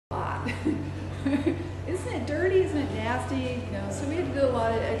not? Isn't it dirty? Isn't it nasty? You know, so we had to do a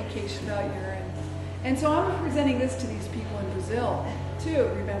lot of education about urine. And so I'm presenting this to these people in Brazil too,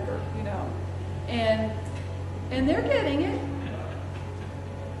 remember, you know. And they're getting it.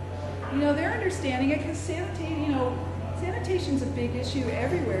 You know, they're understanding it because sanitation's a big issue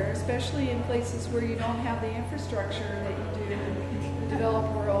everywhere, especially in places where you don't have the infrastructure that you do in the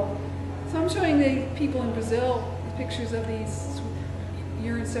developed world. So I'm showing the people in Brazil pictures of these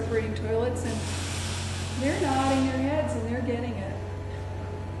urine separating toilets, and they're nodding their heads and they're getting it.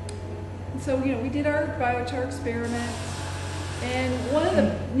 And so, you know, we did our biochar experiments, and one of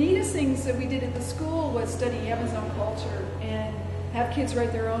the neatest things that we did at the school was study Amazon culture and have kids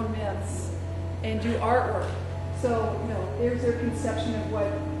write their own myths and do artwork. So, you know, there's their conception of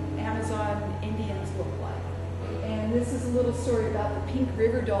what Amazon Indians look like. And this is a little story about the pink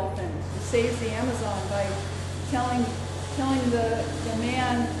river dolphin who saves the Amazon by telling the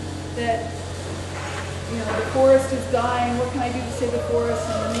man that, you know, the forest is dying, what can I do to save the forest?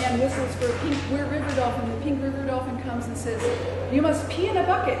 And the man whistles for a pink river dolphin. The pink river dolphin comes and says, you must pee in a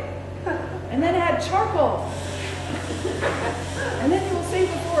bucket and then add charcoal. And then you will save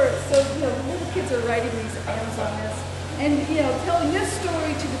the forest. So, you know, the little kids are writing these Amazon myths. And, you know, telling this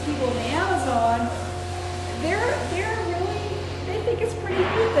story to the people in the Amazon, they're really, they think it's pretty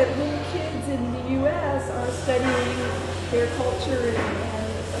good that little kids in the U.S. are studying their culture and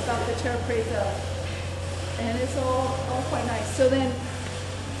about the terra preta. And it's all quite nice. So then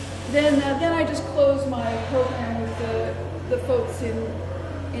I just closed my program with the folks in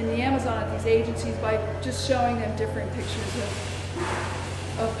the Amazon at these agencies by just showing them different pictures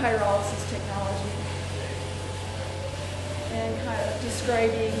of pyrolysis technology and kind of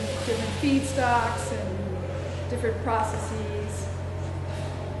describing different feedstocks and different processes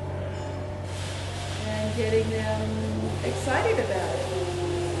and getting them excited about it.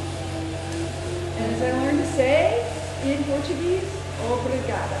 And as I learned to say in Portuguese,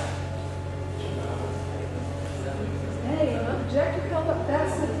 obrigada. Hey, project your pelt up.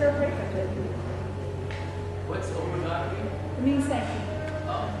 That's the terra preta. What's obrigada mean? It means thank you.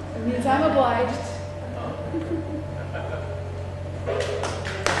 Oh. It means I'm obliged. Oh.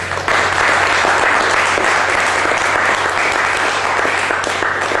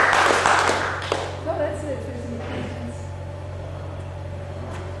 So that's it. There's any questions.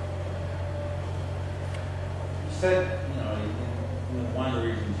 You said, you know, one of the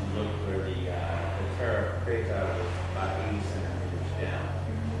reasons you looked for the terra preta was about 80 centimeters down.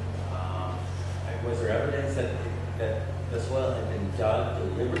 Was there evidence that the soil had been dug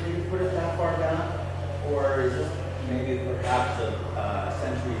deliberately to put it that far down? Or is it maybe perhaps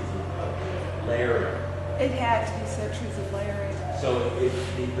centuries of layering? It had to be centuries of layering. So the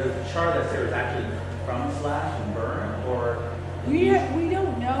char that's there is actually from slash and burn, or? We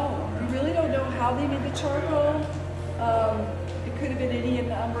don't know. We really don't know how they made the charcoal. It could have been any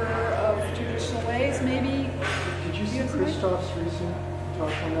number of traditional ways. Maybe. Did you see Christoph's recent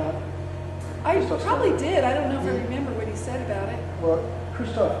talk on that? I probably did. I don't know if I remember what he said about it. Well,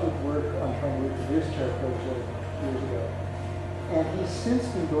 Christoph did work on trying to reproduce charcoal years ago. And he's since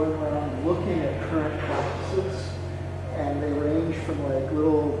been going around looking at current practices. And they range from like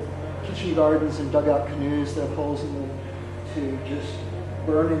little kitchen gardens and dugout canoes that have holes in them to just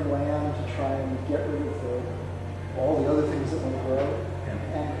burning land to try and get rid of all the other things that want to grow.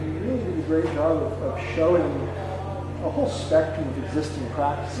 And he really did a great job of showing a whole spectrum of existing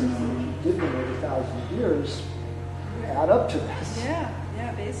practices that if you did them over thousands of years add up to this. Yeah,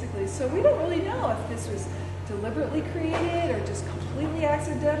 basically. So we don't really know if this was deliberately created or just completely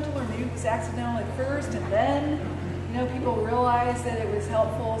accidental, or maybe it was accidental at first and then, you know, people realized that it was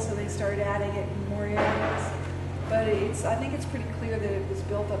helpful, so they started adding it in more areas. But I think it's pretty clear that it was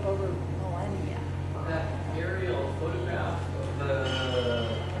built up over millennia. That aerial photograph of the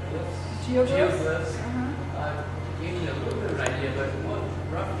Geoglyphs? gave me a little bit of an idea, but what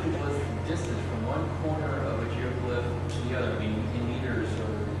roughly was the distance from one corner of a geoglyph to the other? I mean, in meters or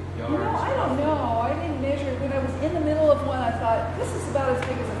yards? You know, I don't know. I didn't measure. When I was in the middle of one, I thought, this is about as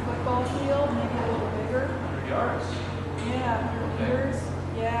big as a football field, maybe a little bigger. 100 yards. Yeah, meters.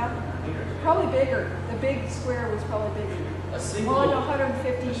 Yeah. Meters. Probably bigger. The big square was probably bigger. A single, More like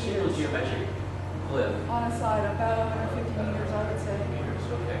 150 a single meters geometric glyph. on a side, about 150 meters, I would say. Meters,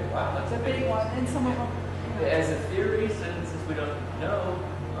 okay. Wow, that's It's a big one, and some of them. As a theory, since we don't know,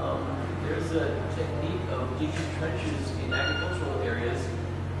 there's a technique of digging trenches in agricultural areas,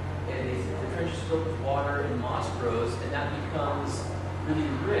 and the trenches filled with water and moss grows, and that becomes really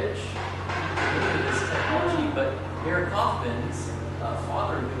rich. People look at this technology, but Eric Hoffman's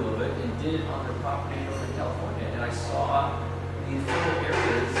father knew of it and did it on their property over in California, and I saw these little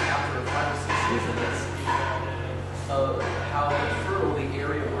areas after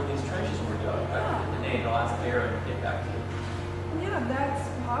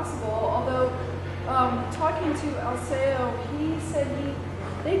to Alceo, he said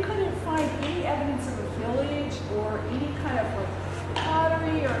they couldn't find any evidence of a village or any kind of like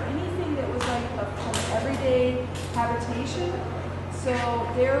pottery or anything that was like from everyday habitation. So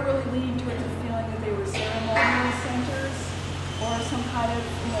they're really leaning towards the feeling that they were ceremonial centers or some kind of,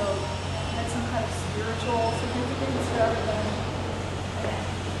 had some kind of spiritual significance rather than.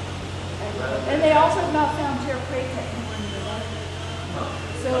 And they also have not found terra preta anywhere near them.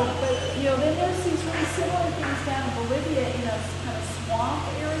 So, but then there's these really similar things down in Bolivia in a kind of swamp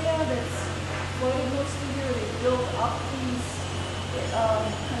area that's flooded most of the year. They built up these kind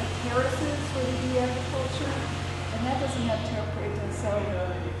of terraces where they do agriculture, and that doesn't have terra preta. So it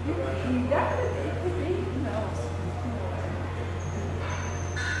could be, who knows?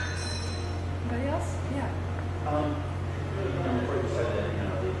 Anybody else? Yeah. Before you said that,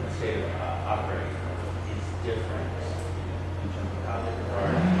 the state of operating is different in terms of how they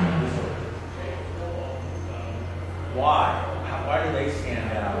regard resources. Why? Why do they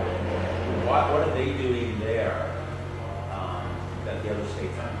stand out? What are they doing there that the other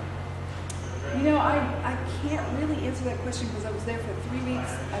states aren't? I can't really answer that question because I was there for 3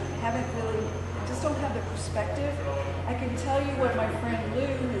 weeks. I just don't have the perspective. I can tell you what my friend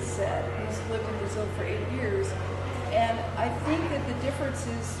Lou has said, who's lived in Brazil for 8 years. And I think that the difference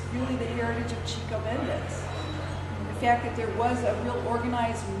is really the heritage of Chico Mendes. The fact that there was a real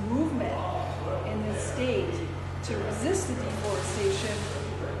organized movement in this state to resist the deforestation.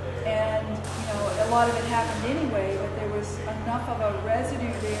 And, a lot of it happened anyway, but there was enough of a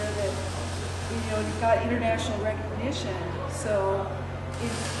residue there that, it got international recognition. So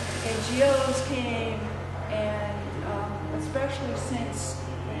NGOs came, and especially since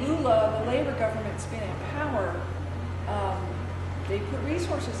Lula, the Labor government's been in power, they put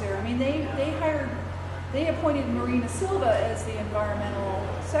resources there. I mean, they appointed Marina Silva as the environmental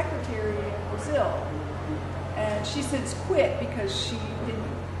secretary of Brazil, and she since quit because she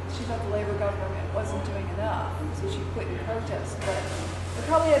thought the Labor government wasn't doing enough, so she quit in protest. But it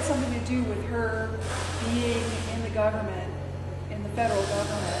probably had something to do with her being in the government, in the federal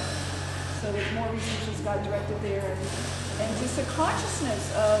government, so that more resources got directed there, and just a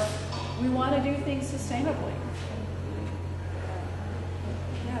consciousness of we want to do things sustainably.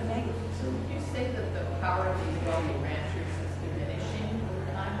 Yeah, Maggie. So would you say that the power of these wealthy ranchers is diminishing over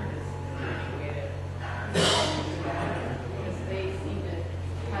time, or is there any way to because they seem to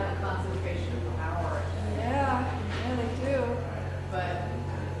have a concentration of power? Yeah, they do. But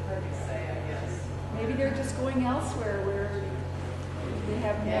hard to say, I guess. Maybe they're just going elsewhere where they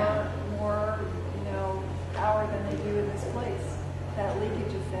have more power than they do in this place. That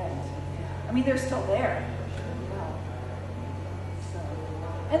leakage effect. I mean, they're still there.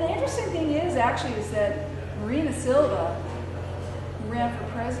 And the interesting thing is that Marina Silva, who ran for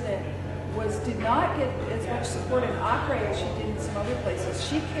president, did not get as much support in Acre as she did in some other places.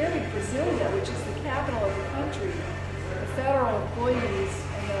 She carried Brasilia, which is the capital of the country. The federal employees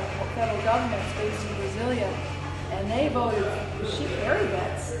and the federal government's based in Brasilia, and they voted. She carried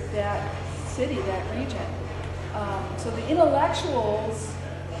that city, that region. So the intellectuals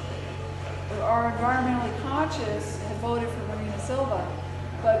who are environmentally conscious have voted for Marina Silva.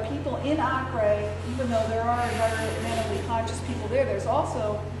 But people in Acre, even though there are environmentally conscious people there, there's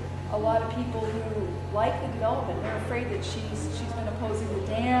also a lot of people who like the development. They're afraid that she's been opposing the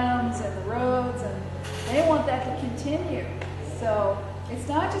dams and the roads, and they want that to continue. So it's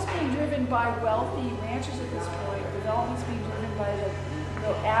not just being driven by wealthy ranchers at this point. Development's being driven by the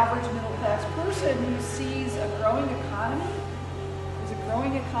average middle-class person who sees a growing economy. There's a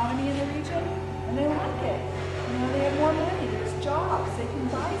growing economy in the region, and they like it. They have more money. There's jobs. They can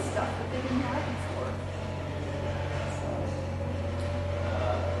buy stuff that they didn't have before.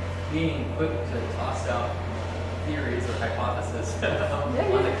 Being quick to toss out theories or hypotheses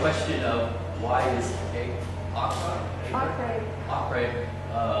on the question of why is Acre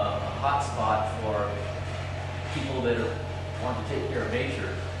a hot spot for people that want to take care of nature.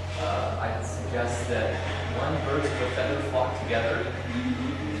 I'd suggest that one, birds of a feather flock together.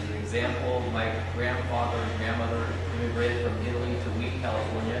 For example, my grandfather and grandmother immigrated from Italy to Wheat,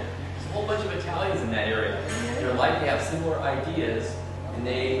 California. There's a whole bunch of Italians in that area. They're like to have similar ideas, and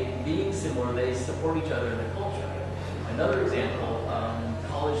being similar, they support each other in the culture. Another example,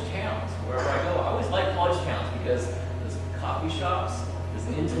 college towns. Wherever I go, I always like college towns because there's coffee shops,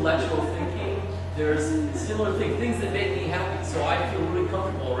 there's intellectual thinking, there's similar things that make me happy. So I feel really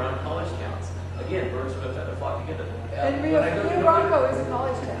comfortable around college towns. Again, birds of a feather flock together. And Rio Branco is a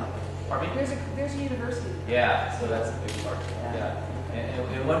college town. Pardon me? There's a university. Yeah, so that's a big part. Yeah.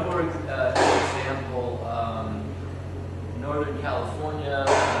 And one more example, Northern California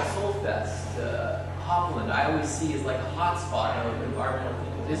Soul Fest. Hopland, I always see as like a hot spot of environmental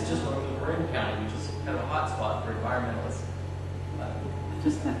people. It's just north of Marin County, which is kind of a hot spot for environmentalists.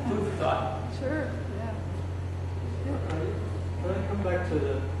 Just food for thought. Sure, yeah. Can I come back to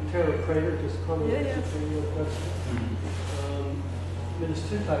the Terra Prater, just comment Yeah, yeah. on your question? There's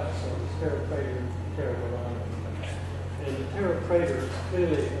two types of soils, Terra Prater and Terra Milana. And the Terra Prater is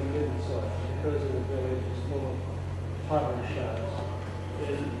clearly a hidden soil because in the village is full of pottery shards.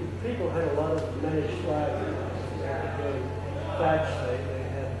 And people had a lot of managed flags. They had to go thatch, they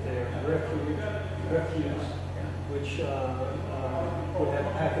had their refuse, which would have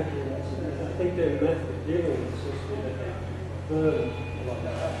pathogens. And I think their method of dealing with this is that they burn a lot of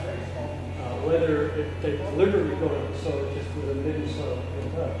that. Whether they deliberately go into the soil just with a hidden soil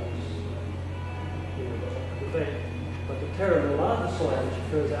built up is a debate. But the Terra Milana soil, which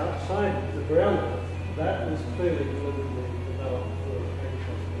occurs outside the groundwater, that was clearly deliberately developed for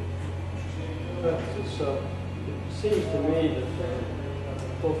agricultural purposes. So it seems to me that,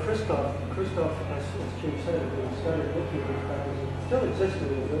 well, Christoph, as Jim said, we started looking at these factors that still existed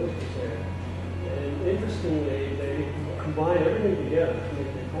in the villages there. And interestingly, they combine everything together to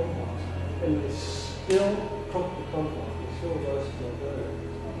make their compost. And they still cook the compost, they still roast and burn it.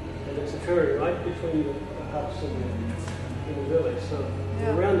 And it's occurring right between the huts and the village. So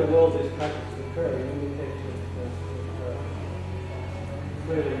around the world, these practices occur and indicate that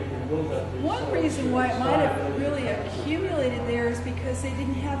clearly you can build up these One reason why it might have really accumulated there is because they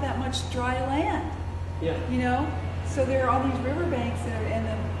didn't have that much dry land. Yeah. You know, so there are all these riverbanks and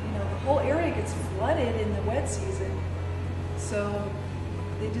the whole area gets flooded in the wet season. So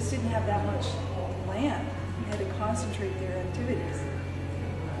they just didn't have that much land. They had to concentrate their activities.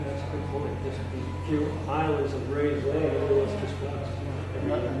 That's a good point. Just a few islands of raised land, everyone's just grass.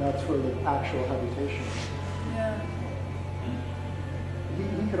 And that's where the actual habitation is. Yeah.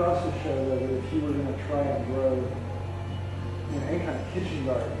 He could also show that if you were going to try and grow any kind of kitchen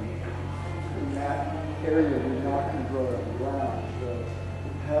garden in that area, you're not going to grow it on the ground.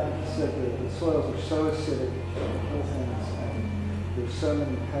 He said that the soils are so acidic and kill things, and there's so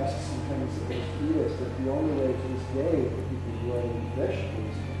many pests and things that they feed us that the only way to this day that people grow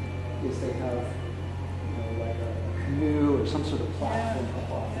vegetables is they have, like a canoe or some sort of platform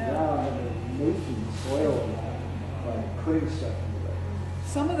up off the ground, and they're making soil in that by putting stuff into it.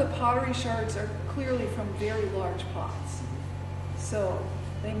 Some of the pottery shards are clearly from very large pots. So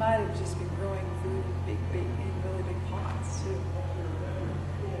they might have just been growing food in really big pots too.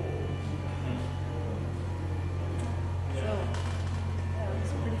 So, yeah,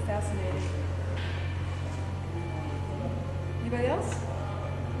 it's pretty fascinating. Anybody else?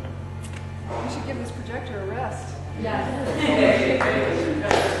 We should give this projector a rest. Yeah.